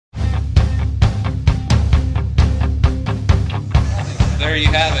there you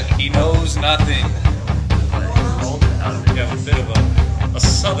have it. He knows nothing. You have a bit of a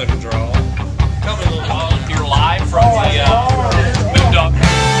southern drawl. Tell me a little while here live from the Moondog.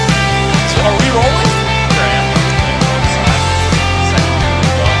 So are we rolling?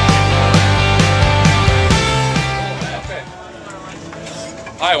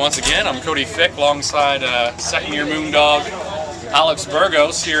 Hi, once again, I'm Cody Fick alongside second-year Moondog Alex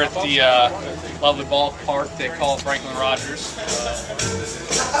Burgos here at the lovely ballpark they call Franklin Rogers.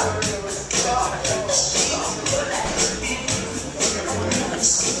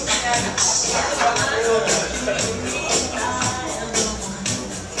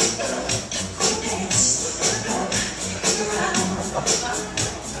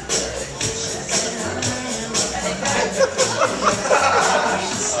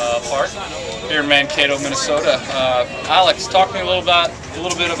 Park here in Mankato, Minnesota. Alex, talk to me a little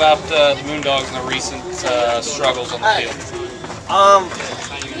bit about the Moondogs and the recent struggles on the field.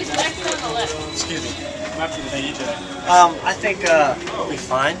 Excuse me. I think we'll be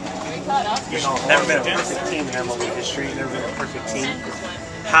fine. You know, never been a perfect team in MLB history. Never been a perfect team.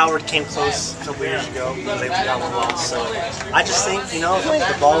 Howard came close a couple years ago. They got one loss. So I just think, you know,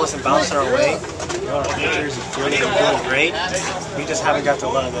 the ball wasn't bouncing our way. You know, our pitchers and fielders are doing great. We just haven't got the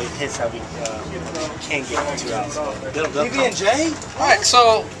lot of the hits that we can get for 2 outs. PB&J? All right,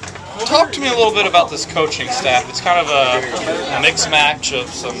 so talk to me a little bit about this coaching staff. It's kind of a mixed match of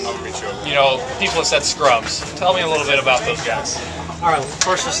some, you know, people that said scrubs. Tell me a little bit about those guys. All right,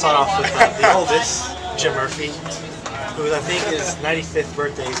 first we'll start off with the oldest, Jim Murphy, who I think his 95th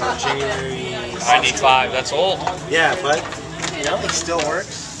birthday is on January 95, that's old. Yeah, but, you know, he still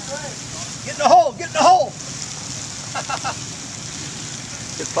works. Get in the hole! Get in the hole!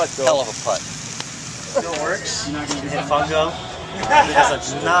 Good putt, though. Hell of a putt. Still works. He can hit fungo. He has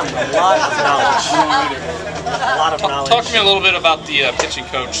a lot of knowledge. Talk to me a little bit about the pitching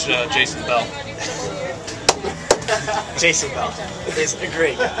coach, Jason Bell. Jason Bell is a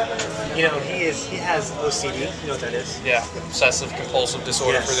great guy. You know, he has OCD. You know what that is? Yeah, obsessive compulsive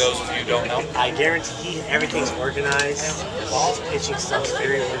disorder, yes. For those of you who don't know. I guarantee everything's organized. All his pitching stuff's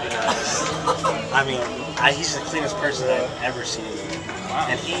very organized. I mean, he's the cleanest person I've ever seen. Wow.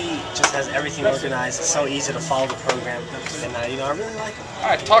 And he just has everything organized. It's so easy to follow the program. And, you know, I really like him. All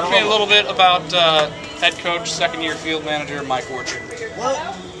right, talk to me a little bit about head coach, second-year field manager, Mike Orchard.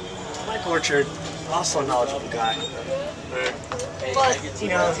 Well, Mike Orchard, also a knowledgeable guy. But, you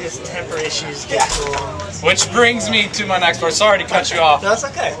know, his temper issues get to him. Which brings me to my next part. Sorry to cut you off. No, it's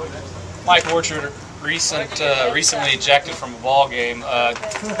okay. Mike Orchard recently ejected from a ball game. Do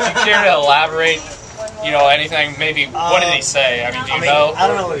you care to elaborate? You know, anything? Maybe what did he say? I mean, do you know? I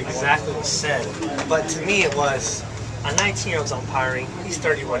don't know what exactly was said, but to me it was a 19-year-old's umpiring. He's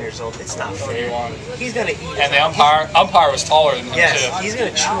 31 years old. It's not fair. He's gonna eat. And the umpire was taller than him yes, too. He's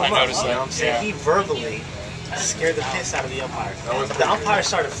gonna chew him up. I noticed you know that. what I'm saying? Yeah. He verbally scared the piss out of the umpire. The umpire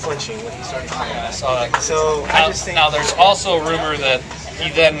started flinching when he started playing. I saw that. So now, I just think. Now there's also a rumor that he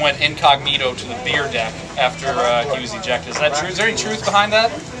then went incognito to the beer deck after he was ejected. Is that true? Is there any truth behind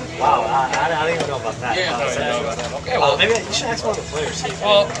that? Wow, I don't even know about that. Yeah, I don't know about that. Okay, well, maybe you should ask one of the players.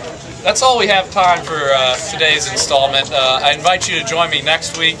 Well, that's all we have time for today's installment. I invite you to join me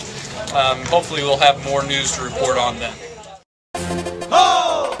next week. Hopefully we'll have more news to report on then.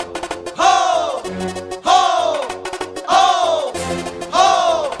 Ho! Ho! Ho! Ho!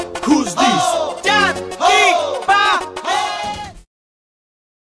 Ho! Who's this?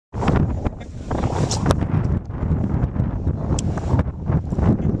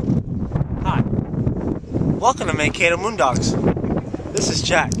 Hi. Welcome to Mankato Moondogs. This is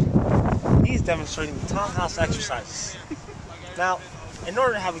Jack. He's demonstrating the townhouse exercises. Now, in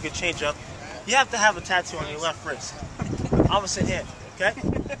order to have a good change-up, you have to have a tattoo on your left wrist. Opposite hand, okay?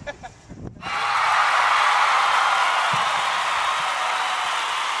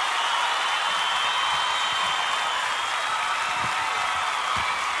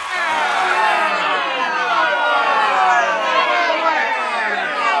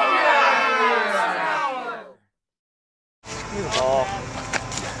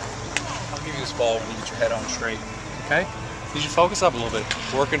 I'll give you this ball when you get your head on straight. Okay? Need you to focus up a little bit.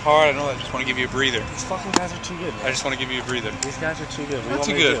 Working hard, I know. I just want to give you a breather. These fucking guys are too good, man. I just want to give you a breather. These guys are too good. Not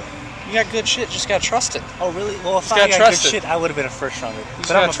too good. You got good shit, just gotta trust it. Oh, really? Well, if I got good shit, I would have been a first rounder.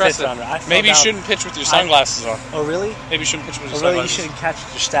 But I'm a fifth rounder. Maybe you shouldn't pitch with your sunglasses on. Oh, really? Maybe you shouldn't pitch with your really, sunglasses. you shouldn't catch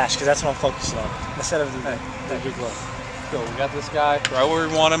with your stash, because that's what I'm focusing on. Instead of the big glove. Go, we got this guy right where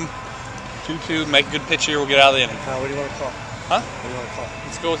we want him. 2-2, make a good pitch here, we'll get out of the inning. What do you want to call? Huh? What do you want to call?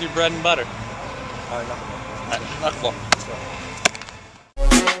 Let's go with your bread and butter. Knuckleball. Knuckleball. Let's go.